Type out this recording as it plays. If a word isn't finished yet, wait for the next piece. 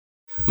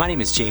My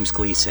name is James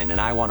Gleason, and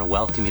I want to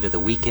welcome you to the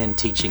weekend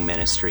teaching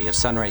ministry of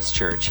Sunrise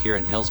Church here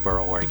in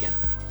Hillsboro, Oregon.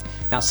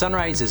 Now,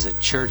 Sunrise is a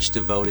church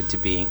devoted to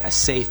being a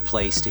safe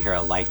place to hear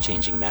a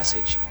life-changing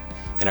message.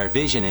 And our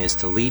vision is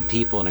to lead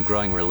people in a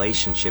growing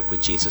relationship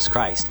with Jesus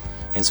Christ.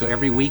 And so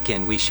every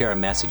weekend we share a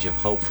message of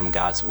hope from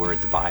God's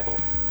Word, the Bible.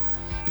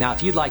 Now,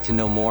 if you'd like to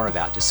know more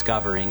about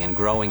discovering and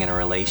growing in a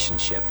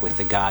relationship with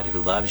the God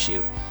who loves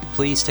you,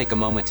 please take a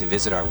moment to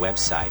visit our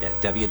website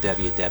at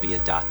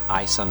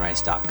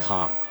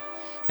www.isunrise.com.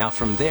 Now,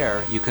 from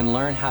there, you can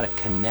learn how to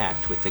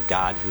connect with the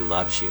God who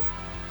loves you.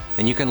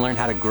 Then you can learn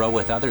how to grow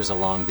with others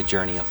along the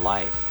journey of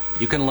life.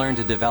 You can learn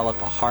to develop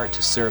a heart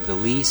to serve the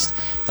least,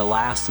 the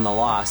last, and the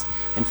lost.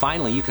 And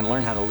finally, you can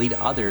learn how to lead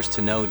others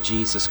to know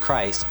Jesus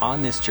Christ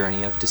on this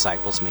journey of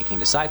disciples making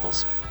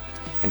disciples.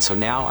 And so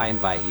now I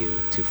invite you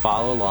to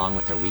follow along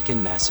with our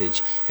weekend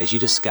message as you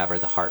discover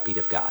the heartbeat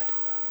of God.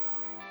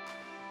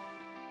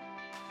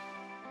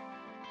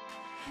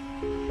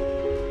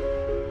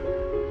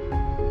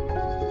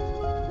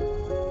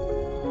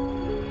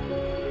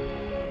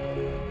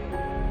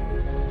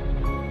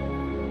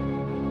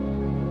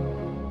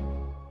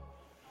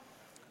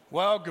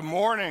 Well, good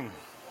morning.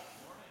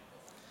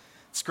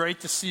 It's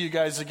great to see you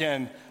guys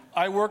again.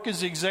 I work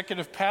as the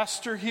executive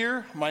pastor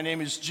here. My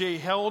name is Jay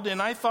Held,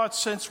 and I thought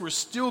since we're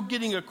still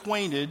getting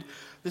acquainted,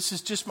 this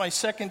is just my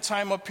second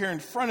time up here in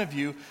front of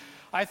you,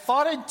 I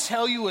thought I'd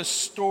tell you a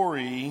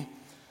story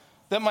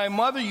that my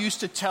mother used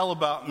to tell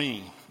about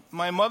me.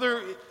 My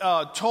mother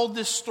told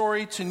this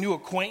story to new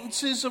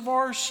acquaintances of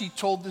ours. She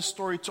told this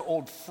story to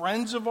old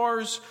friends of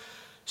ours.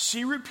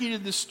 She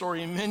repeated this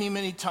story many,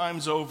 many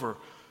times over.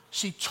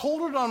 She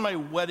told it on my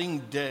wedding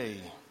day.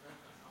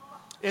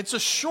 It's a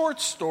short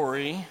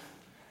story,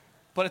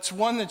 but it's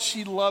one that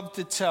she loved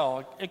to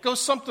tell. It goes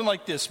something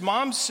like this.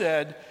 Mom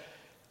said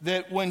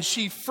that when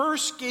she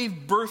first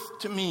gave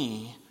birth to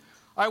me,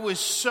 I was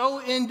so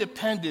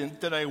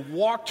independent that I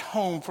walked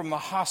home from the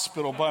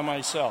hospital by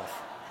myself.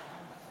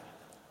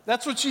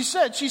 That's what she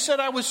said. She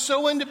said I was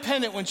so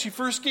independent when she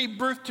first gave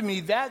birth to me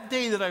that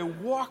day that I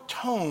walked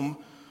home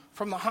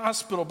from the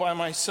hospital by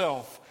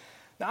myself.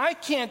 Now, I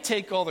can't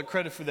take all the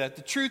credit for that.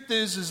 The truth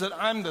is that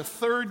I'm the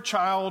third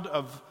child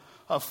of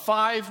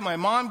five. My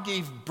mom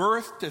gave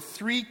birth to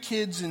 3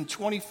 kids in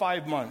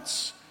 25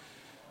 months.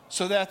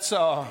 So that's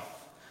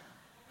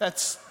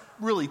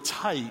really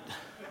tight.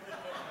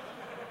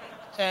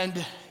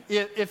 And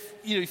if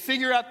you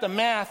figure out the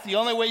math, the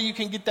only way you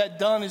can get that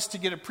done is to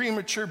get a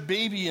premature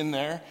baby in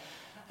there.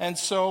 And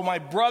so my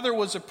brother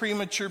was a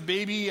premature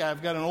baby.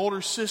 I've got an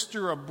older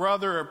sister, a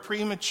brother, a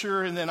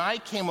premature, and then I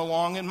came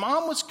along, and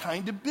Mom was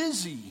kind of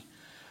busy.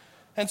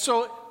 And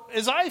so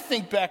as I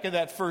think back of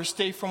that first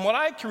day, from what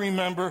I can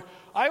remember,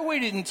 I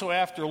waited until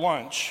after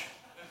lunch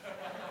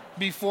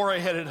before I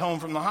headed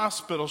home from the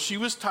hospital. She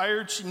was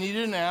tired, she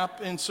needed a nap,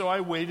 and so I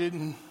waited,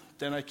 and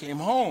then I came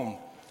home.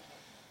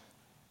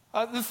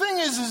 The thing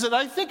is that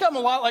I think I'm a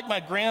lot like my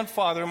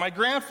grandfather. My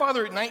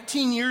grandfather, at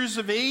 19 years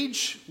of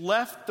age,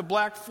 left the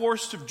Black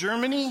Forest of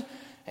Germany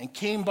and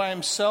came by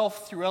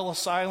himself through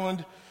Ellis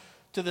Island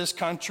to this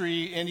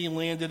country, and he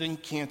landed in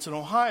Canton,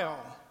 Ohio.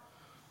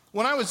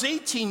 When I was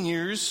 18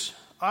 years,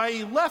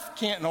 I left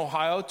Canton,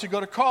 Ohio to go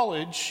to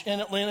college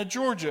in Atlanta,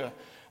 Georgia,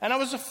 and I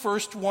was the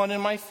first one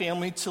in my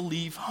family to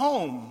leave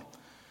home.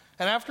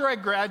 And after I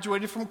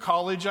graduated from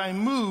college, I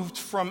moved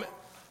from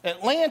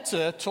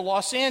Atlanta to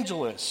Los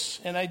Angeles,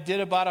 and I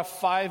did about a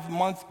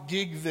 5-month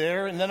gig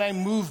there, and then I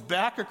moved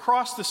back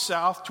across the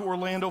South to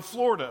Orlando,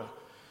 Florida.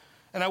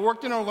 And I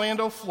worked in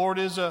Orlando,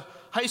 Florida as a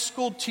high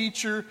school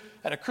teacher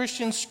at a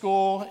Christian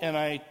school, and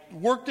I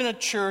worked in a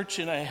church,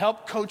 and I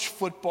helped coach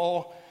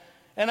football.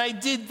 And I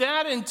did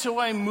that until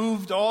I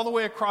moved all the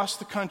way across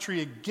the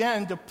country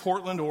again to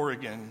Portland,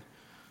 Oregon.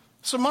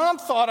 So Mom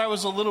thought I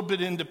was a little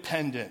bit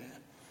independent.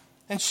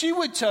 And she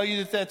would tell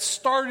you that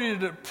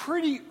started at a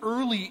pretty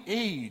early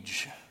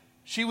age.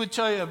 She would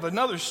tell you of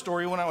another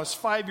story. When I was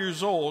 5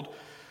 years old,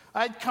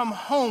 I'd come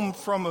home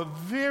from a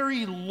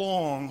very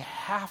long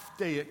half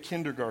day at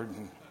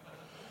kindergarten.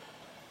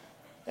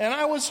 And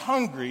I was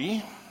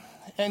hungry,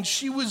 and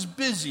she was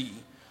busy.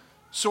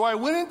 So I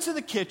went into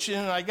the kitchen,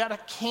 and I got a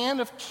can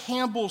of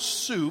Campbell's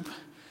soup,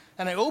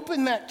 and I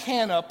opened that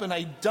can up, and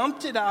I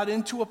dumped it out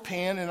into a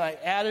pan, and I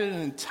added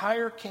an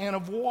entire can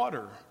of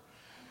water.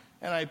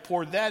 And I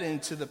poured that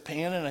into the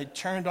pan, and I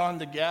turned on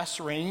the gas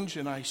range,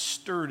 and I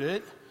stirred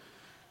it.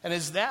 And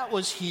as that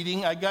was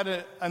heating, I got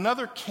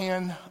another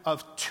can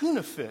of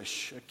tuna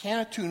fish. A can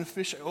of tuna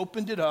fish. I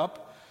opened it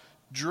up,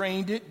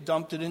 drained it,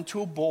 dumped it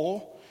into a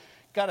bowl.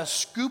 Got a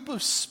scoop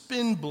of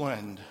Spin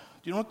Blend. Do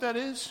you know what that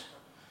is?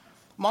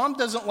 Mom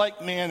doesn't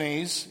like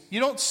mayonnaise. You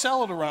don't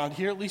sell it around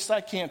here. At least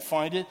I can't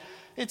find it.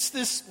 It's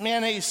this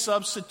mayonnaise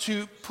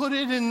substitute. Put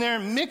it in there,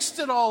 mixed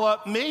it all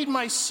up, made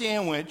my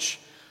sandwich,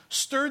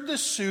 stirred the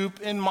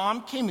soup, and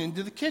Mom came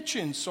into the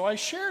kitchen, so I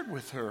shared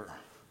with her.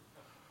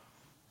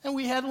 And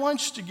we had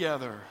lunch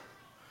together.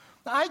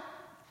 I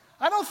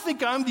don't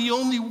think I'm the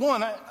only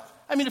one.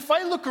 I mean, if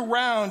I look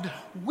around,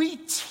 we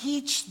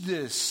teach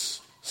this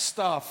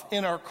stuff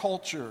in our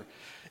culture.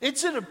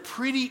 It's at a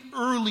pretty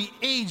early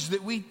age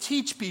that we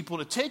teach people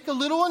to take a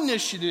little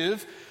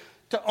initiative,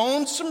 to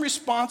own some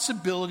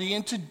responsibility,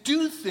 and to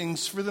do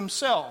things for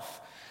themselves.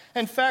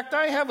 In fact,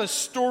 I have a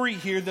story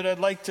here that I'd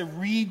like to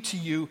read to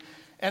you,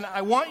 and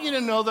I want you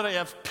to know that I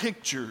have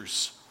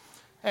pictures.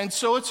 And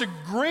so it's a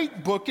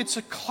great book. It's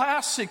a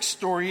classic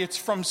story. It's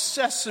from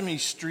Sesame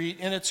Street,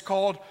 and it's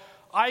called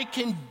I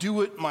Can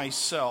Do It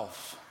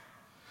Myself.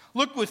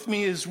 Look with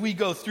me as we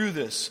go through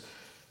this.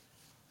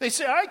 They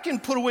say, I can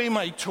put away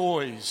my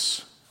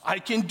toys. I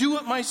can do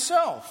it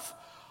myself.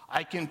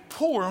 I can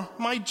pour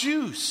my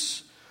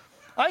juice.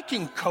 I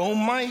can comb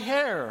my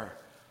hair.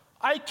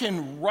 I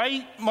can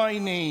write my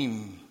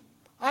name.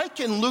 I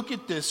can look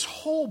at this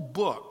whole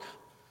book.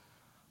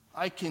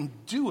 I can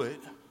do it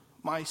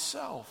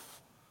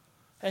myself.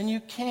 And you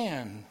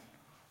can.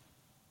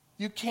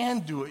 You can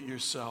do it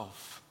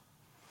yourself.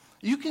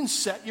 You can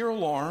set your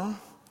alarm.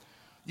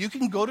 You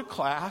can go to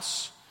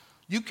class.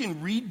 You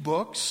can read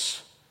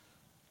books.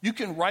 You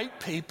can write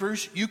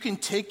papers. You can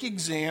take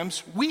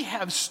exams. We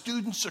have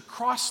students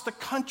across the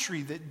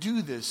country that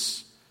do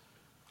this,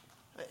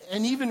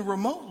 and even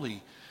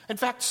remotely. In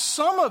fact,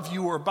 some of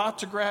you are about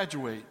to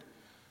graduate.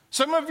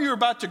 Some of you are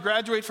about to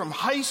graduate from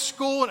high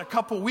school in a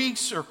couple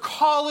weeks, or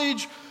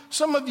college.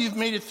 Some of you have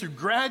made it through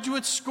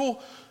graduate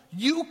school.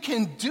 You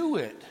can do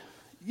it.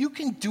 You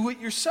can do it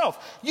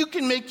yourself. You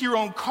can make your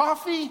own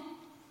coffee.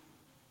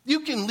 You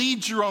can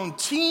lead your own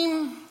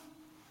team.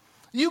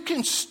 You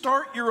can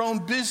start your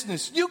own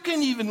business. You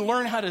can even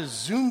learn how to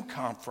Zoom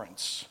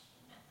conference.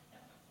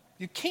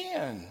 You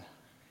can.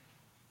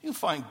 You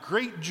find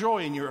great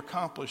joy in your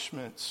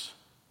accomplishments.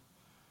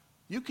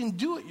 You can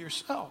do it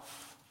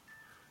yourself.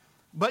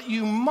 But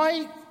you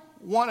might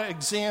want to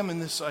examine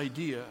this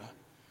idea.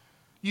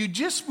 You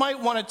just might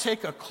want to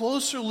take a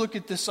closer look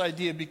at this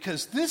idea,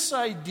 because this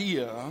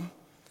idea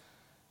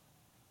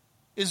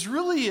is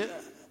really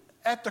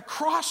at the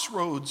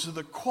crossroads of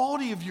the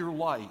quality of your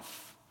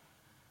life.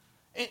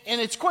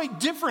 And it's quite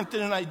different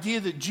than an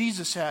idea that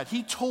Jesus had.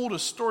 He told a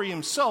story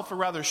himself, a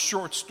rather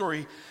short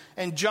story,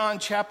 in John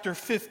chapter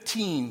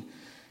 15.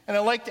 And I'd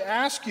like to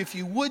ask you, if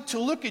you would, to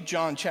look at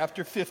John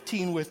chapter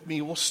 15 with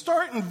me. We'll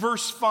start in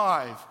verse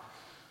 5.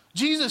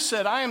 Jesus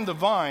said, I am the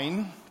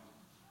vine,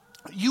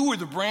 you are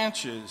the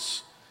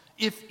branches.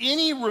 If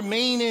any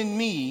remain in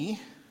me,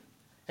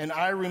 and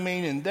I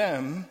remain in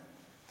them,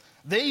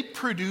 they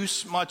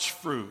produce much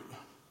fruit.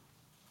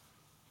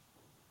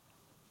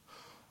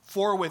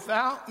 For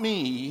without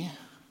me,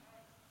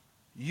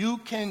 you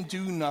can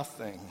do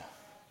nothing.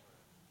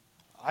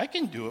 I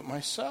can do it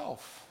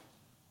myself.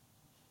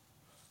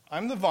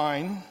 I'm the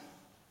vine,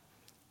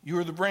 you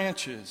are the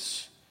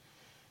branches.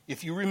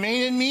 If you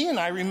remain in me and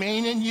I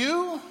remain in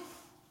you,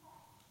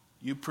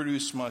 you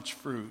produce much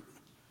fruit.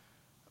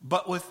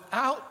 But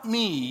without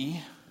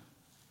me,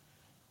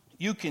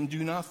 you can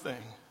do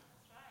nothing.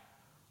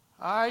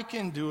 I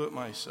can do it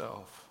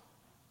myself.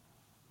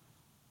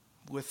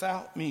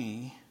 Without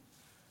me,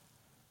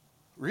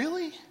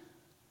 really?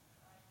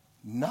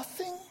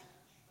 Nothing?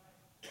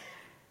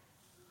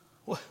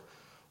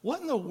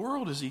 What in the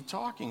world is he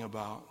talking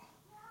about?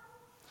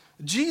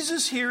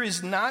 Jesus here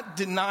is not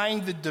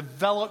denying the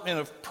development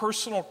of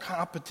personal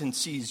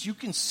competencies. You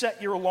can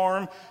set your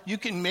alarm, you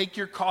can make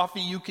your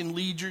coffee, you can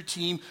lead your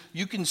team,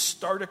 you can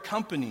start a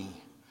company.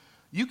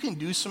 You can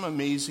do some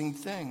amazing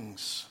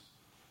things.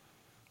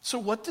 So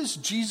what does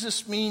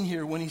Jesus mean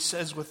here when he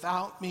says,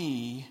 without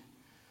me,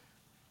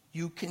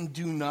 you can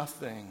do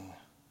nothing?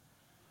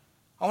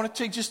 I want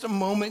to take just a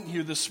moment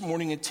here this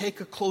morning and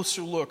take a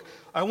closer look.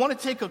 I want to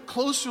take a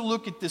closer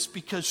look at this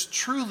because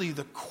truly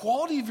the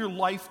quality of your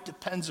life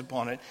depends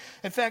upon it.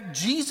 In fact,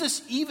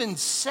 Jesus even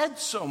said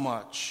so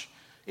much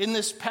in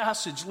this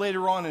passage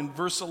later on in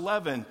verse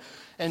 11.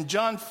 And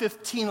John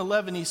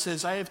 15:11, he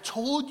says, I have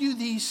told you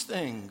these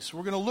things.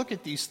 We're going to look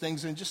at these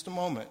things in just a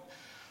moment.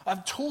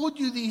 I've told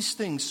you these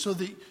things so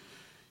that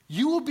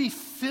you will be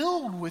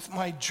filled with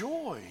my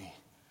joy.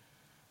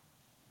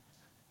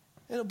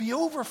 It'll be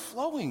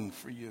overflowing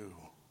for you.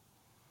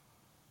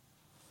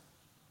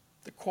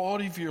 The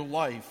quality of your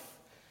life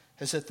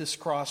is at this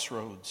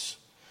crossroads.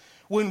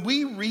 When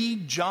we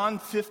read John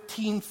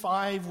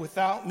 15:5,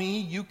 without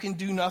me, you can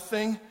do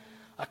nothing,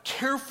 a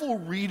careful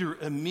reader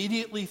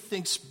immediately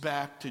thinks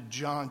back to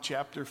John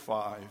chapter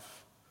 5.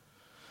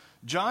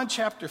 John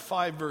chapter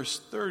 5, verse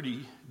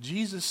 30,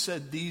 Jesus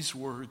said these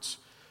words.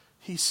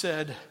 He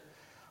said,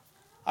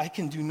 I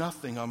can do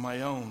nothing on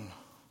my own.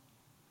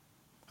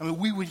 I mean,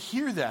 we would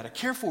hear that. A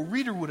careful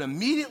reader would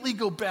immediately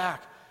go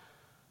back.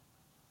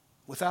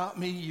 Without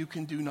me, you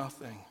can do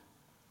nothing.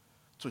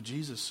 That's what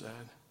Jesus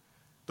said.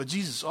 But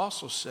Jesus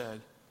also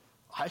said,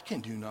 I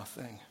can do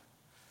nothing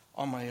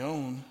on my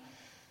own.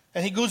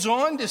 And he goes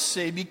on to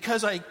say,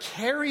 because I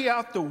carry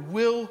out the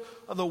will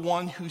of the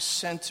one who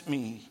sent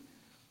me,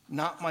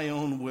 not my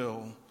own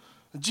will.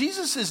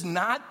 Jesus is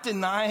not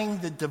denying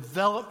the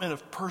development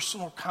of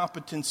personal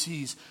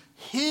competencies,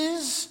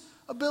 his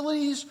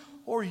abilities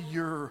or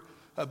your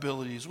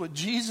abilities. What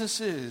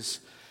Jesus is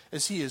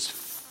he is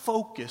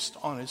focused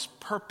on his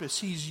purpose.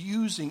 He's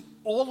using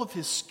all of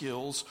his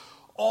skills,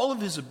 all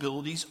of his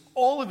abilities,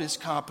 all of his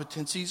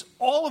competencies,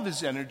 all of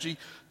his energy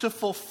to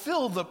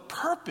fulfill the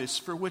purpose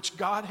for which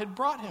God had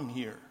brought him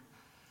here.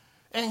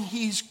 And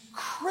he's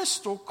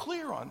crystal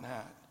clear on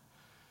that.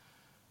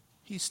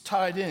 He's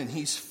tied in.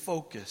 He's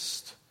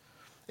focused.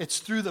 It's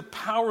through the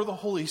power of the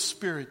Holy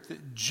Spirit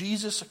that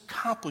Jesus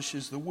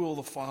accomplishes the will of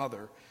the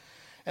Father.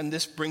 And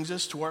this brings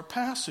us to our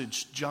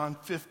passage, John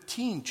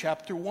 15,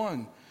 chapter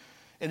 1.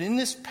 And in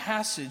this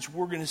passage,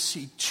 we're going to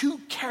see two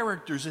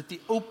characters at the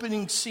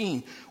opening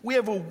scene. We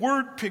have a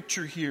word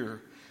picture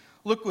here.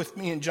 Look with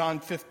me in John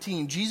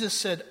 15. Jesus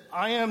said,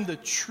 "I am the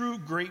true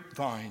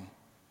grapevine,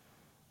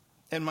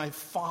 and my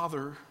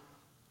Father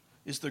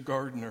is the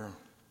gardener."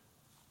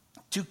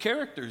 Two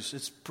characters.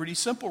 It's pretty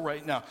simple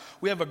right now.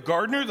 We have a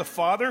gardener, the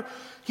Father.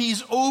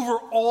 He's over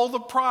all the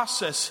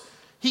process.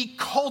 He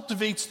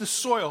cultivates the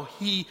soil.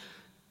 He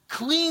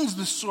cleans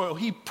the soil.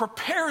 He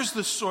prepares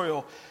the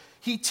soil.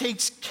 He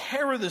takes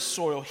care of the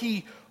soil.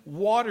 He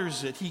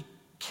waters it. He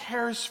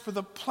cares for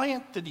the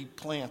plant that he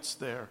plants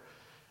there.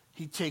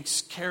 He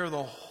takes care of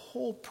the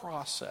whole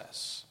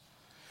process.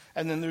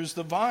 And then there's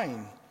the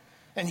vine.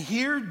 And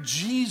here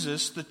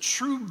Jesus, the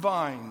true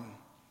vine,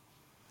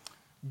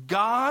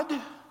 God,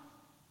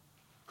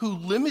 who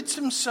limits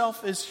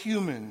himself as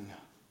human,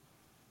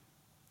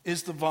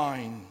 is the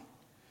vine.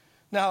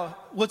 Now,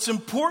 what's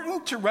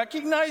important to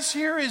recognize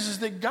here is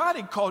that God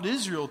had called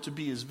Israel to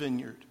be his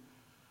vineyard.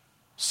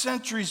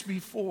 Centuries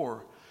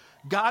before,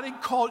 God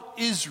had called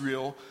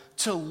Israel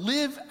to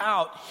live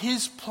out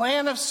his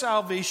plan of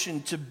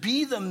salvation, to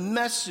be the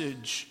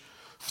message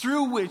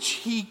through which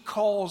he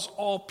calls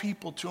all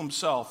people to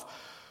himself.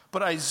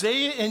 But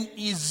Isaiah and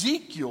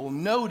Ezekiel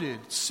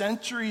noted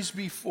centuries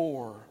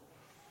before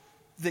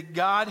that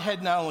God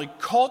had not only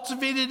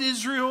cultivated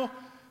Israel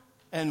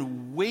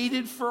and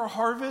waited for a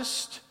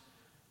harvest,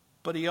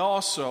 but he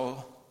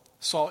also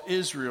saw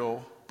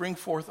Israel bring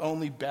forth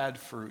only bad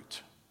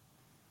fruit.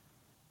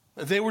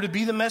 They were to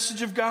be the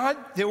message of God.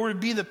 They were to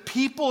be the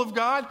people of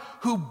God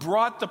who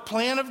brought the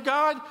plan of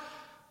God,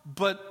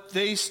 but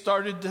they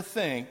started to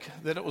think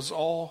that it was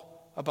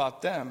all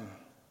about them.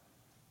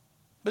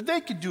 But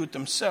they could do it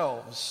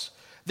themselves.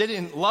 They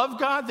didn't love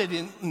God. They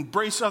didn't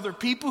embrace other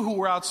people who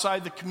were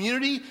outside the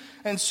community.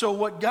 And so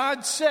what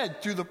God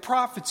said through the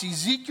prophets,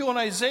 Ezekiel and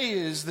Isaiah,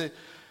 is that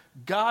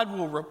God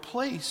will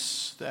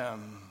replace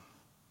them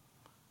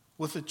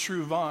with a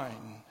true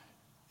vine.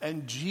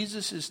 And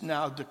Jesus is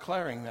now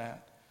declaring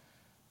that.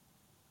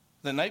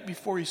 The night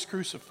before he's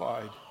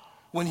crucified,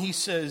 when he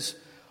says,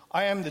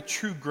 "I am the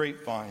true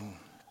grapevine,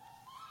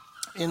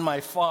 in my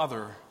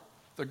Father,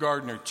 the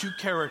gardener," two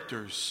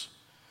characters.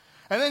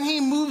 And then he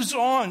moves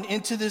on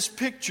into this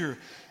picture.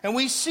 And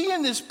we see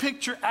in this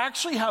picture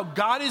actually how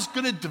God is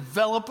going to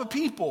develop a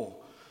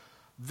people.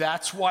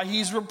 That's why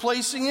he's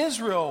replacing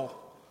Israel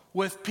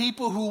with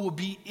people who will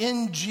be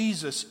in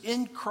Jesus,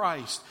 in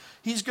Christ.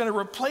 He's going to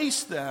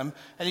replace them,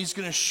 and he's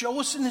going to show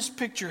us in this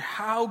picture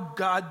how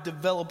God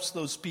develops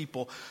those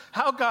people,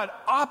 how God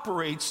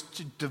operates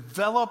to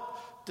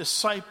develop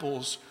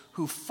disciples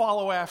who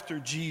follow after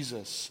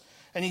Jesus.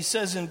 And he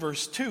says in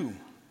verse 2,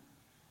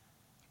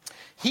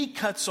 "He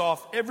cuts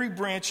off every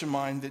branch of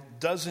mine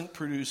that doesn't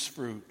produce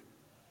fruit,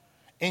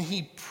 and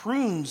he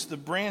prunes the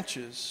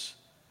branches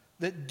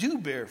that do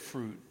bear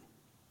fruit,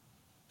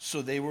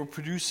 so they will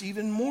produce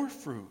even more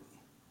fruit.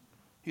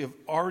 You have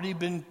already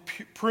been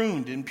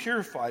pruned and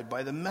purified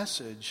by the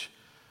message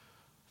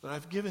that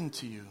I've given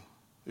to you."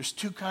 There's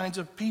two kinds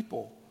of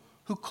people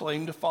who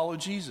claim to follow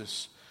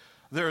Jesus.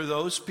 There are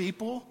those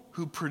people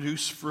who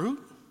produce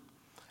fruit,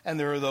 and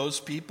there are those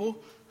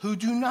people who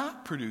do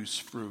not produce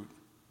fruit.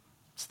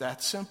 It's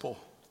that simple.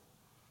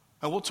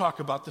 And we'll talk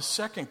about the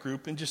second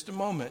group in just a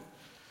moment.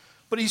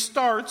 But he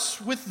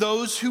starts with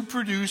those who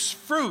produce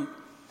fruit.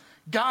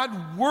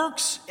 God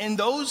works in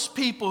those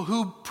people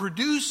who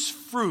produce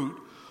fruit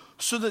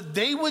so that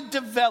they would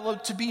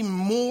develop to be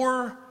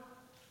more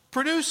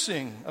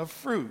producing of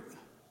fruit.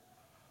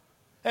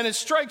 And it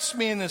strikes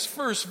me in this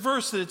first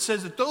verse that it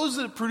says that those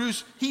that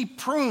produce, he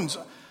prunes.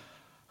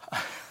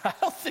 I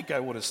don't think I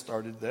would have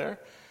started there.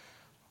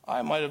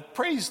 I might have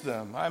praised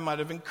them. I might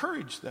have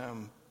encouraged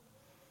them.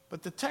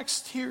 But the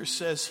text here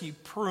says he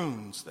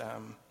prunes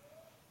them.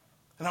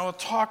 And I will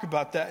talk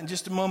about that in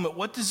just a moment.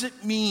 What does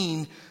it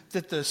mean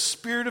that the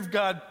Spirit of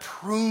God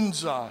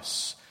prunes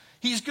us?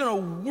 He's going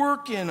to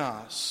work in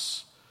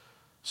us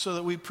so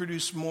that we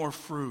produce more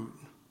fruit.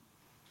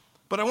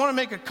 But I want to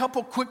make a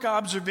couple quick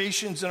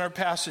observations in our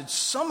passage.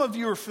 Some of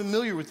you are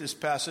familiar with this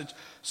passage.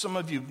 Some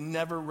of you have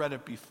never read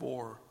it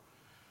before.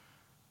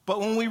 But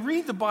when we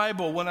read the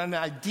Bible, when an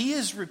idea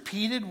is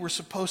repeated, we're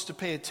supposed to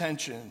pay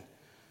attention.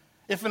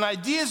 If an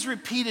idea is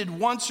repeated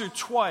once or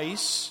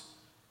twice,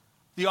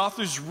 the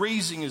author's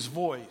raising his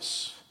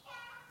voice.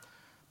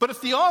 But if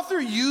the author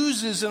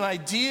uses an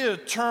idea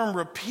term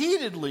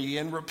repeatedly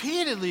and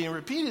repeatedly and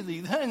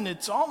repeatedly, then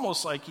it's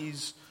almost like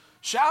he's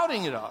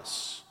shouting at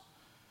us.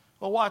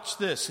 Well, watch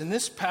this. In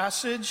this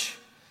passage,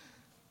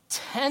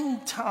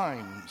 10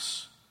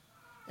 times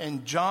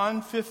in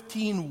John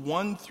 15,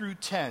 1 through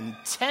 10.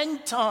 10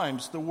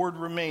 times the word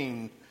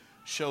remain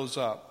shows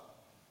up.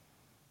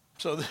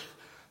 So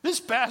this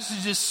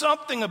passage is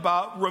something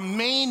about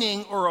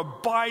remaining or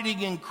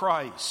abiding in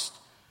Christ.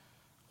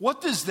 What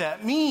does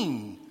that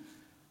mean?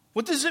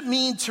 What does it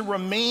mean to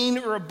remain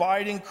or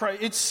abide in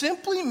Christ? It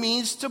simply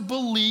means to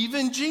believe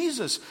in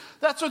Jesus.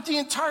 That's what the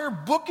entire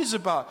book is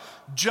about.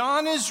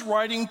 John is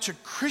writing to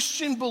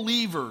Christian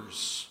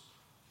believers,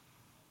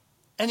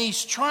 and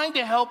he's trying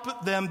to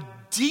help them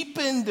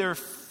deepen their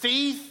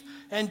faith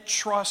and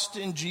trust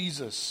in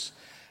Jesus.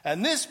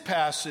 And this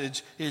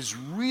passage is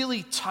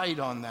really tight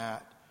on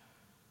that.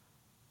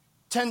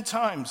 10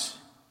 times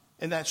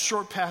in that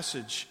short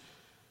passage,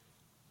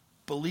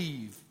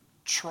 believe,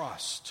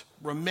 trust,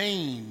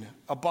 remain,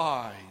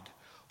 abide,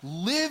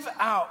 live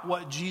out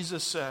what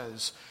Jesus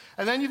says.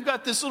 And then you've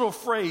got this little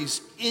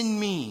phrase, in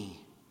me.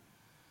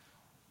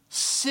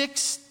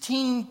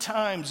 16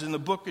 times in the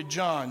book of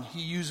John,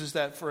 he uses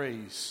that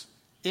phrase,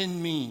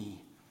 in me.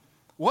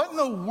 What in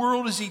the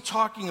world is he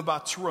talking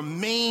about, to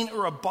remain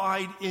or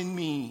abide in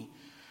me?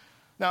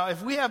 Now,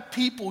 if we have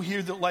people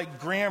here that like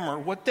grammar,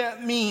 what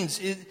that means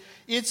is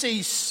it's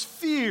a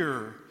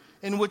sphere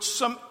in which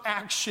some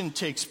action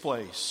takes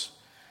place.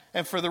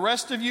 And for the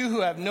rest of you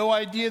who have no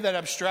idea that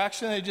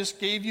abstraction I just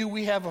gave you,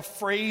 we have a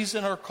phrase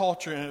in our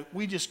culture, and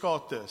we just call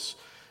it this.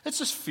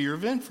 It's a sphere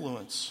of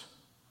influence.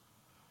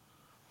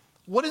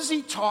 What is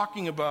he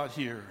talking about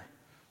here?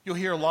 You'll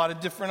hear a lot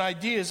of different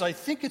ideas. I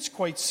think it's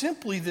quite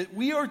simply that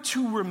we are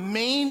to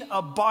remain,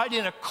 abide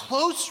in a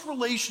close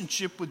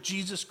relationship with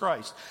Jesus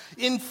Christ,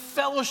 in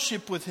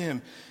fellowship with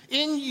him,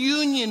 in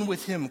union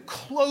with him,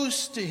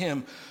 close to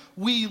him.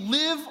 We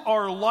live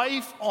our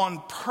life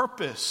on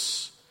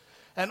purpose.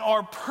 And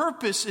our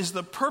purpose is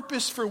the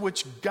purpose for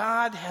which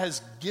God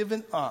has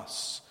given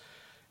us.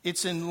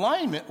 It's in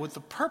alignment with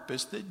the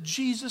purpose that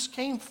Jesus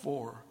came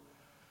for.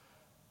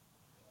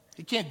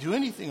 He can't do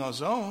anything on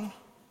his own.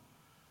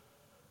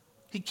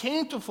 He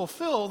came to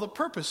fulfill the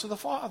purpose of the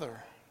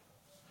Father.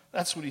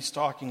 That's what he's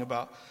talking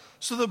about.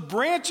 So the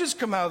branches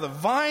come out of the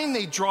vine.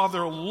 They draw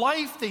their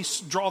life. They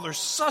draw their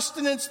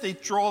sustenance. They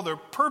draw their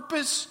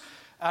purpose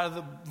out of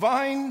the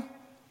vine.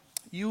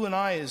 You and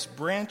I as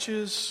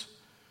branches,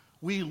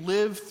 we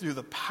live through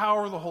the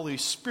power of the Holy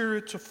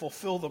Spirit to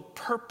fulfill the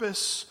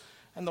purpose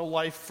and the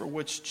life for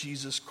which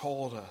Jesus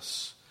called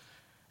us.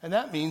 And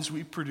that means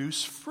we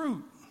produce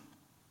fruit.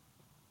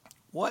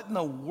 What in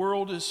the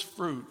world is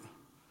fruit?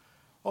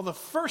 Well, the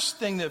first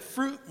thing that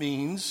fruit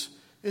means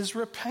is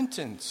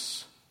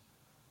repentance.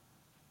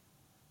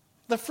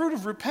 The fruit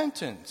of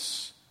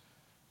repentance.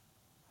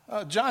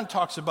 John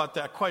talks about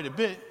that quite a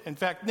bit. In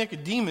fact,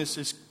 Nicodemus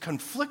is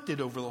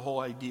conflicted over the whole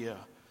idea.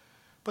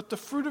 But the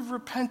fruit of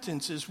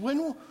repentance is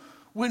when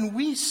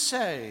we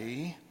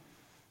say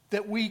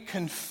that we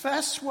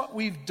confess what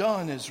we've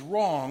done is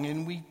wrong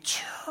and we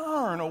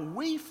turn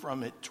away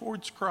from it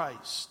towards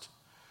Christ.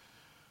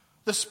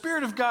 The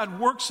Spirit of God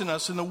works in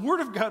us and the Word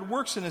of God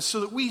works in us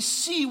so that we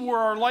see where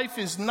our life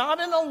is not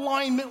in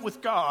alignment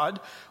with God.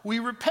 We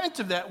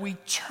repent of that. We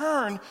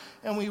turn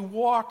and we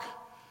walk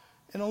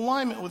in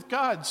alignment with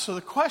God. So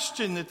the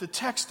question that the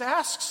text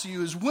asks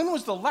you is, when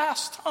was the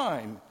last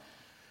time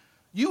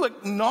you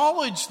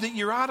acknowledge that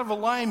you're out of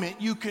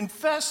alignment, you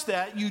confess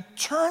that, you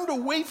turned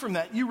away from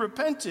that, you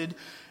repented,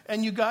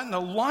 and you got in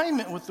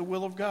alignment with the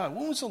will of God?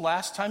 When was the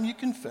last time you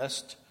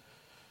confessed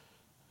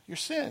your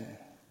sin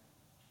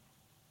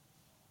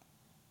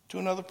to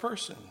another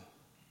person?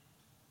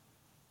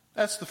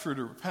 That's the fruit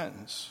of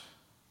repentance.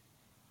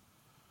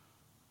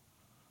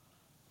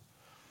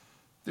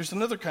 There's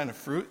another kind of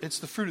fruit. It's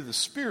the fruit of the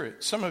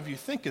Spirit. Some of you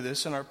think of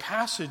this, and our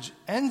passage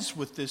ends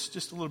with this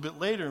just a little bit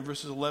later in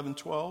verses 11,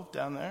 12,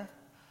 down there.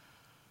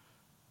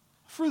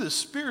 Fruit of the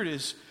Spirit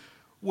is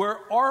where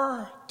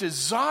our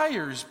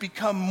desires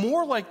become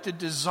more like the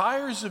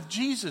desires of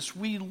Jesus.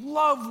 We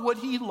love what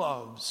he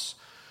loves.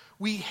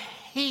 We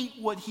hate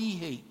what he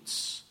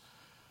hates.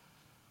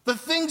 The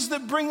things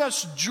that bring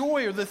us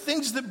joy are the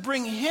things that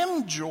bring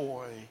him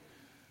joy.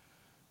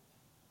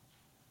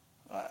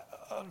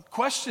 A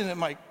question that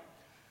might,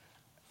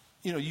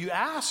 you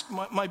ask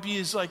might be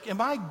is like, am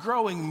I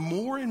growing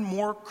more and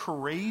more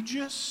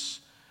courageous,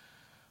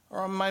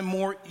 or am I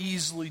more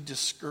easily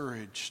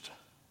discouraged?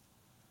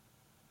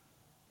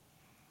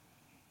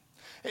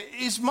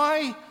 Is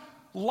my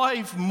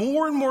life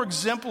more and more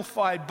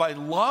exemplified by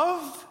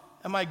love?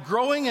 Am I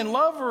growing in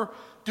love, or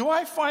do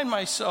I find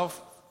myself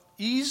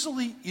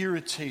easily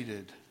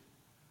irritated?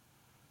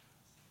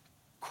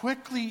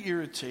 Quickly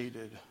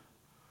irritated.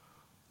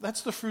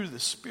 That's the fruit of the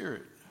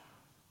Spirit.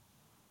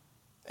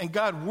 And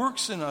God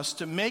works in us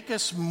to make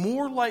us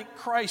more like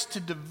Christ, to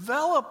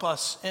develop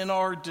us in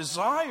our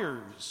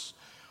desires,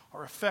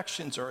 our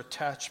affections, our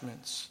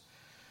attachments.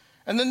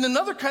 And then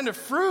another kind of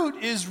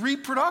fruit is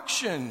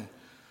reproduction.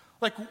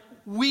 Like,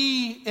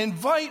 we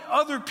invite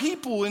other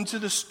people into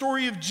the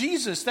story of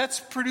Jesus. That's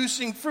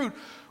producing fruit.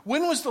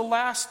 When was the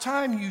last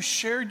time you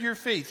shared your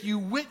faith? You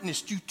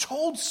witnessed, you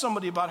told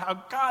somebody about how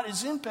God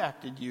has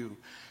impacted you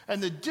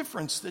and the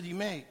difference that he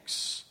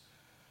makes.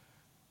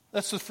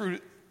 That's the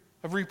fruit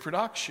of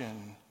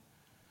reproduction.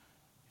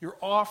 You're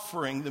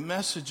offering the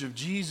message of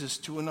Jesus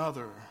to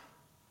another.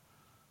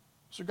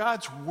 So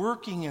God's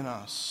working in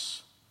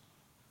us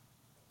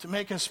to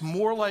make us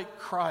more like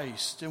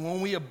Christ. And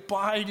when we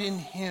abide in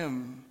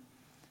Him,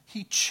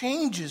 He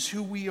changes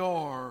who we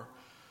are.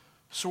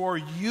 So our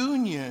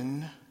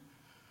union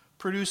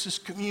produces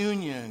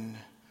communion,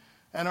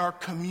 and our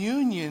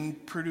communion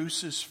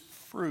produces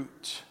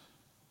fruit.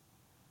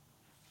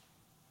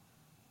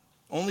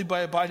 Only by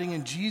abiding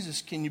in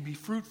Jesus can you be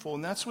fruitful.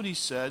 And that's what He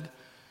said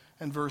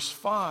in verse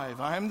 5.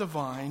 I am the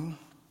vine,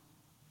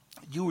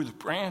 you are the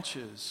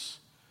branches.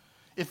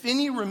 If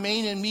any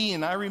remain in me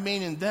and I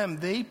remain in them,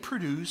 they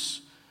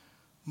produce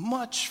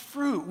much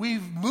fruit.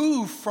 We've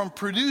moved from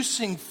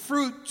producing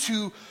fruit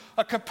to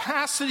a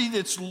capacity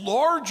that's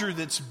larger,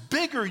 that's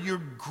bigger.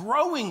 You're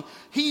growing.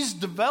 He's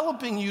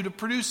developing you to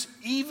produce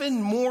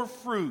even more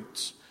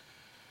fruit.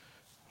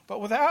 But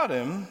without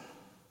Him,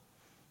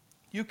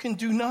 you can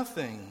do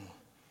nothing.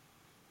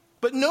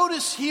 But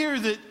notice here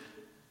that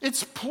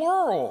it's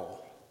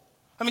plural.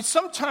 I mean,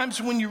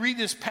 sometimes when you read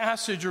this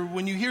passage or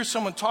when you hear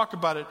someone talk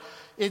about it,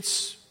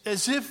 it's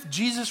as if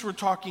Jesus were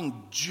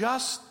talking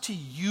just to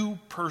you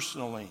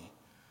personally.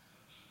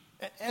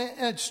 And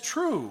it's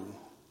true.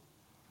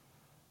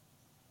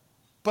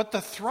 But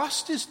the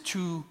thrust is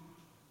to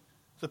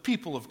the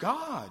people of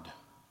God.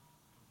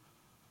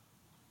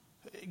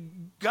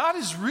 God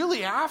is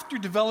really after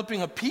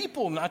developing a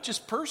people, not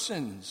just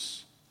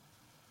persons.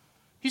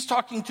 He's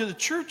talking to the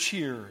church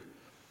here.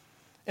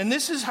 And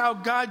this is how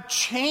God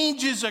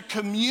changes a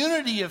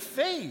community of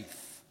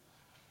faith.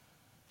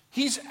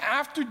 He's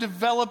after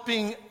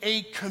developing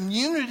a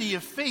community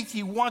of faith.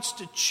 He wants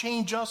to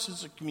change us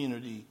as a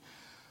community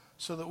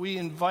so that we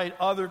invite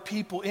other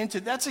people into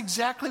it. That's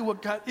exactly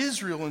what got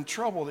Israel in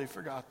trouble. They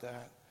forgot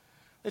that.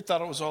 They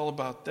thought it was all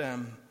about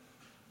them.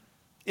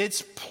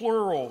 It's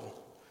plural.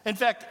 In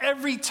fact,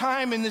 every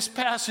time in this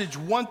passage,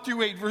 1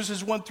 through 8,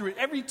 verses 1 through 8,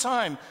 every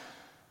time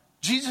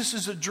Jesus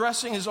is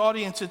addressing His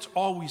audience, it's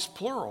always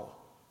plural.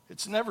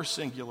 It's never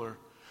singular.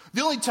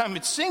 The only time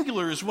it's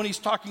singular is when He's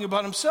talking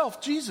about Himself,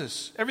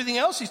 Jesus. Everything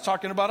else He's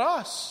talking about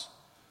us.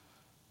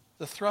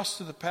 The thrust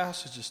of the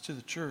passage is to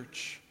the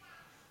church.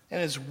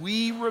 And as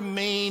we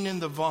remain in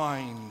the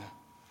vine,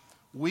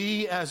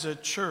 we as a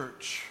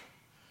church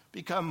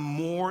become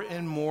more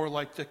and more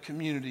like the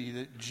community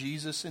that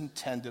Jesus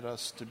intended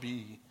us to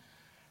be.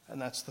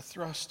 And that's the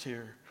thrust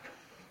here.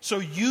 So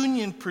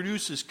union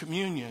produces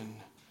communion,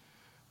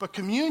 but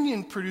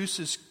communion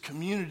produces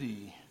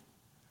community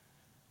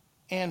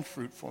and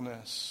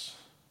fruitfulness.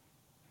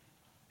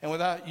 And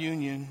without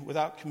union,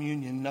 without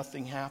communion,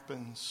 nothing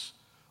happens.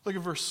 Look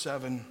at verse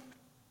 7.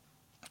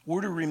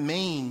 We're to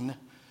remain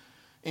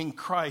in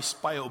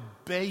Christ by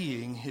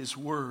obeying His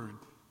word.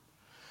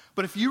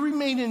 But if you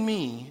remain in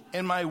me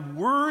and my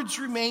words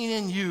remain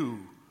in you,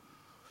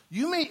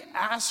 you may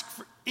ask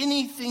for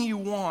anything you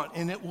want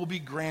and it will be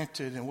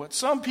granted. And what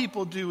some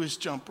people do is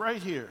jump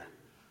right here.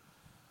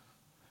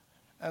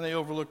 And they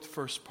overlook the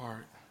first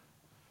part.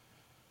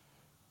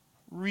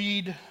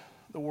 Read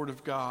the Word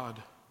of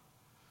God.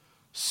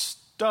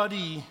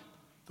 Study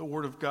the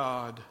Word of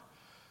God.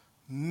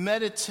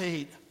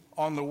 Meditate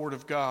on the Word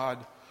of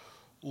God.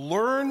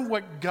 Learn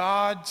what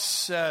God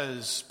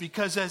says,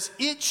 because as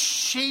it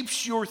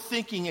shapes your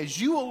thinking, as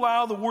you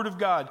allow the Word of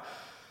God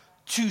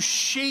to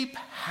shape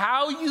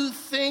how you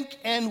think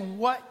and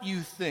what you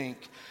think,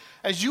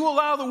 as you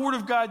allow the Word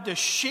of God to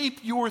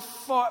shape your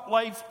thought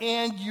life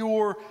and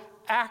your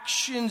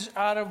actions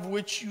out of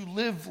which you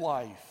live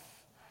life,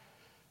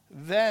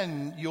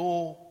 then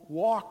you'll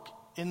walk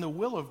in the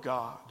will of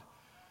God.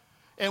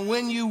 And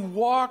when you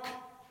walk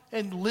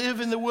and live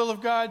in the will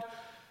of God,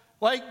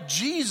 like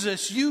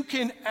Jesus, you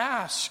can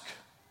ask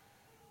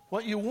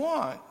what you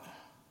want,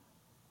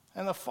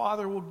 and the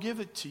Father will give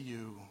it to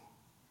you.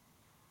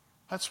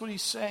 That's what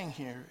He's saying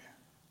here.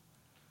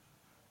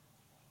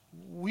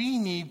 We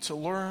need to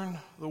learn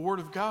the Word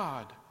of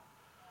God.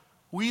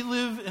 We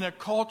live in a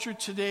culture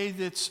today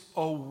that's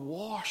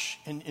awash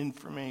in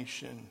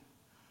information.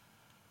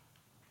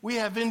 We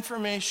have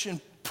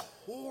information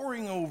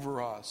pouring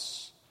over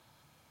us.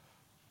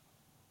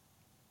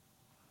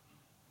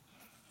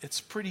 It's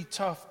pretty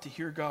tough to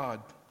hear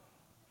God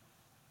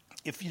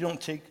if you don't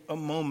take a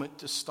moment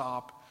to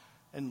stop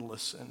and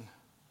listen.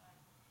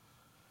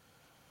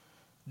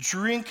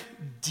 Drink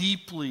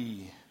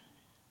deeply.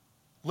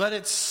 Let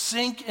it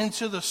sink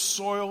into the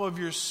soil of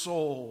your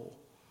soul.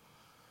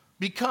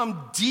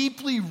 Become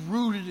deeply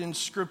rooted in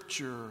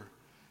Scripture,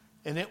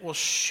 and it will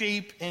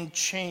shape and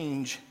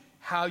change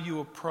how you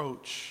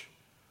approach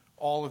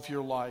all of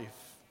your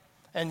life.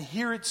 And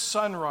here at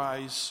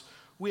Sunrise,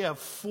 we have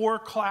 4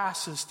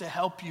 classes to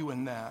help you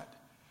in that.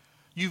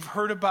 You've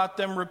heard about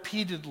them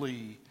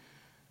repeatedly,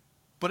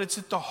 but it's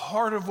at the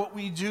heart of what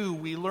we do.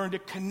 We learn to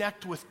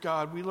connect with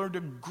God. We learn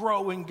to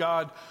grow in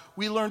God.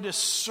 We learn to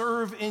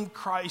serve in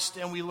Christ,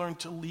 and we learn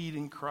to lead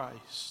in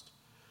Christ.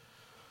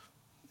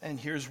 And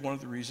here's one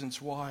of the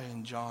reasons why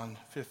in John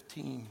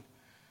 15.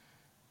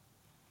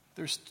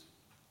 There's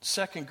a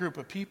second group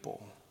of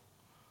people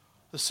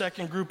The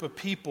second group of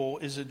people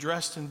is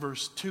addressed in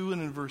verse 2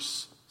 and in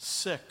verse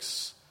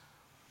 6.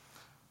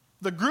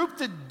 The group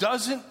that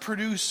doesn't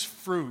produce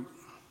fruit,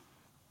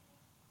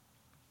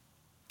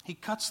 he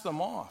cuts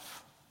them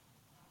off.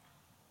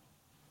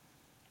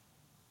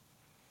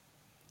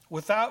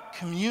 Without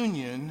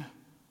communion,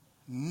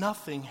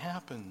 nothing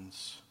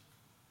happens.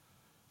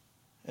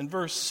 In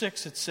verse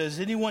 6 it says,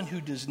 anyone who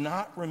does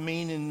not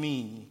remain in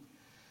me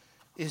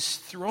is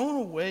thrown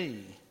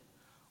away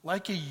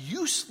like a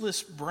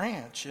useless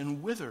branch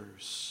and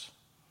withers.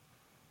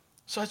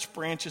 Such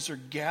branches are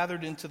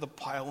gathered into the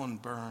pile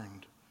and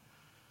burned.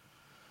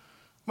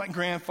 My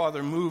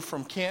grandfather moved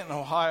from Canton,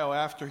 Ohio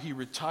after he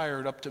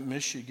retired up to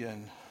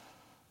Michigan,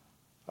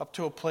 up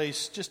to a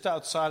place just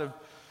outside of,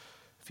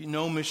 if you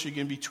know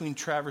Michigan, between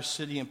Traverse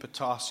City and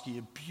Petoskey,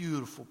 a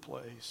beautiful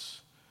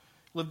place.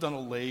 Lived on a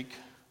lake.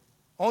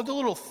 Only the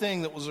little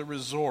thing that was a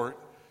resort,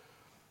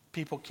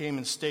 people came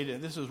and stayed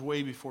in. This was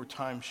way before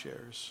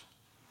timeshares.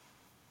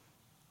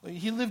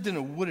 He lived in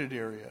a wooded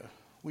area.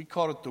 We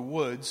called it the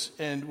woods.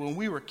 And when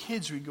we were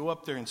kids, we'd go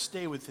up there and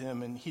stay with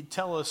him. And he'd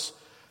tell us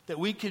that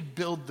we could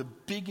build the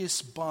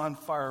biggest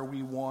bonfire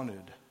we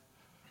wanted.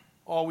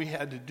 All we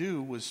had to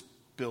do was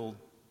build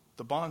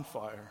the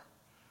bonfire.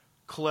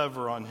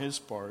 Clever on his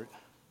part.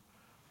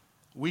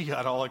 We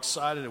got all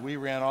excited and we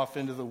ran off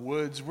into the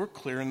woods. We're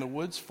clearing the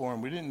woods for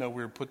him. We didn't know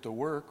we were put to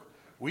work.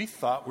 We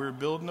thought we were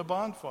building a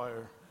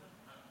bonfire.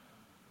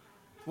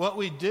 What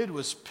we did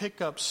was pick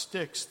up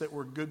sticks that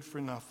were good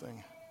for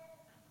nothing.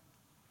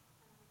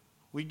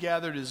 We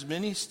gathered as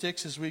many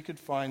sticks as we could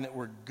find that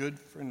were good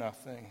for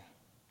nothing.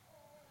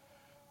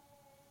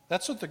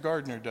 That's what the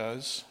gardener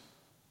does.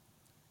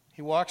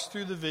 He walks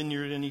through the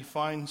vineyard and he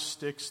finds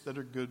sticks that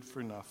are good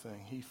for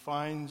nothing. He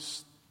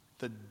finds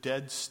the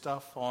dead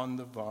stuff on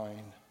the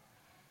vine.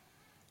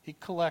 He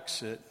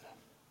collects it.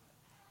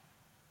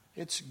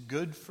 It's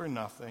good for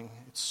nothing.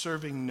 It's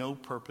serving no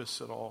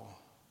purpose at all.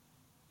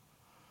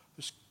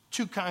 There's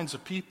two kinds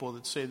of people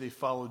that say they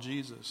follow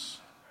Jesus.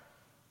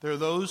 There are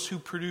those who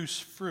produce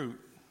fruit,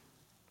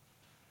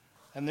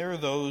 and there are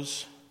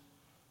those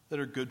that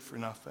are good for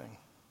nothing.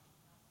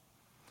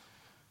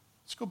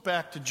 Let's go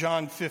back to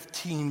John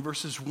 15,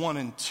 verses 1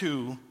 and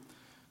 2.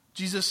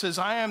 Jesus says,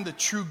 I am the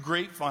true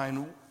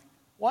grapevine.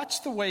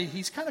 Watch the way,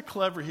 he's kind of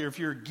clever here. If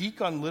you're a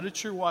geek on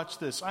literature, watch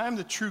this. I am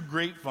the true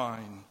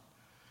grapevine,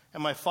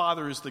 and my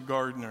Father is the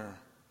gardener.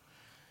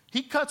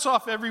 He cuts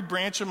off every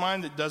branch of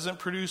mine that doesn't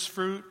produce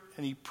fruit,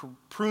 and he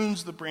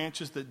prunes the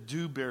branches that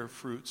do bear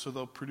fruit, so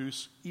they'll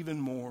produce even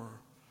more.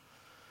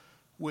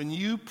 When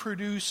you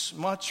produce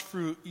much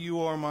fruit,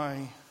 you are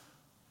my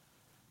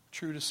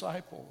true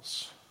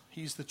disciples.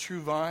 He's the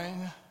true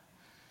vine,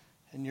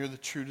 and you're the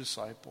true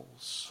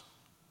disciples.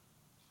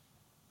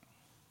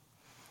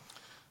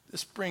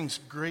 This brings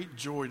great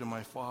joy to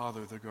my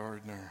Father, the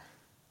gardener.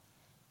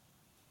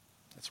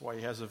 That's why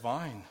he has a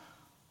vine.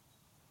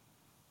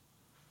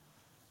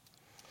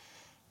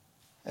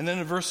 And then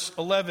in verse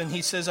 11,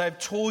 he says, I've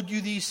told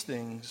you these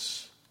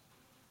things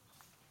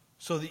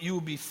so that you will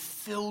be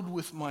filled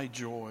with my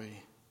joy,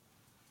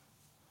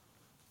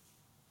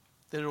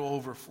 that it will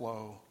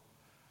overflow.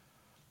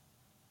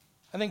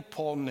 I think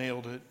Paul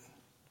nailed it.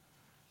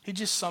 He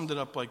just summed it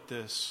up like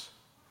this.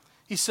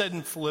 He said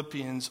in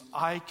Philippians,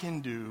 I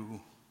can do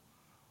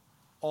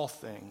all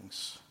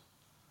things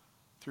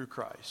through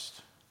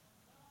Christ.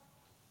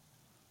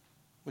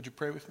 Would you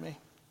pray with me?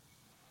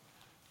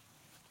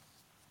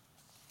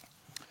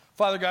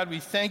 Father God, we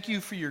thank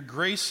you for your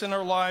grace in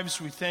our lives.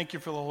 We thank you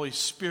for the Holy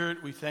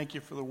Spirit. We thank you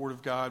for the Word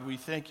of God. We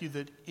thank you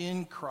that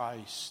in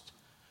Christ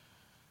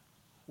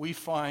we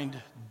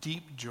find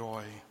deep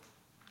joy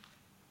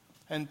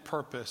and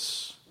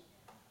purpose.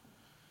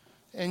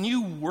 And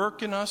you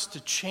work in us to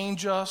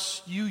change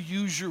us. You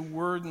use your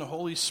word and the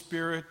Holy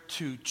Spirit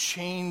to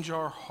change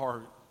our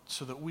heart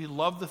so that we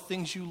love the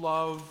things you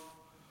love,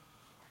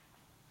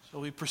 so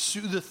we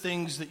pursue the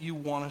things that you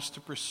want us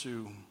to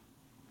pursue.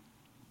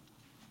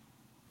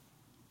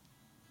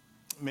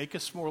 Make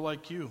us more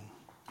like you.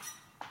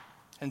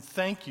 And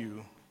thank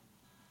you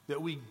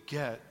that we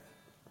get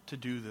to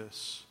do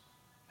this.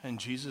 In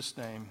Jesus'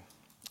 name,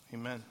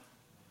 amen.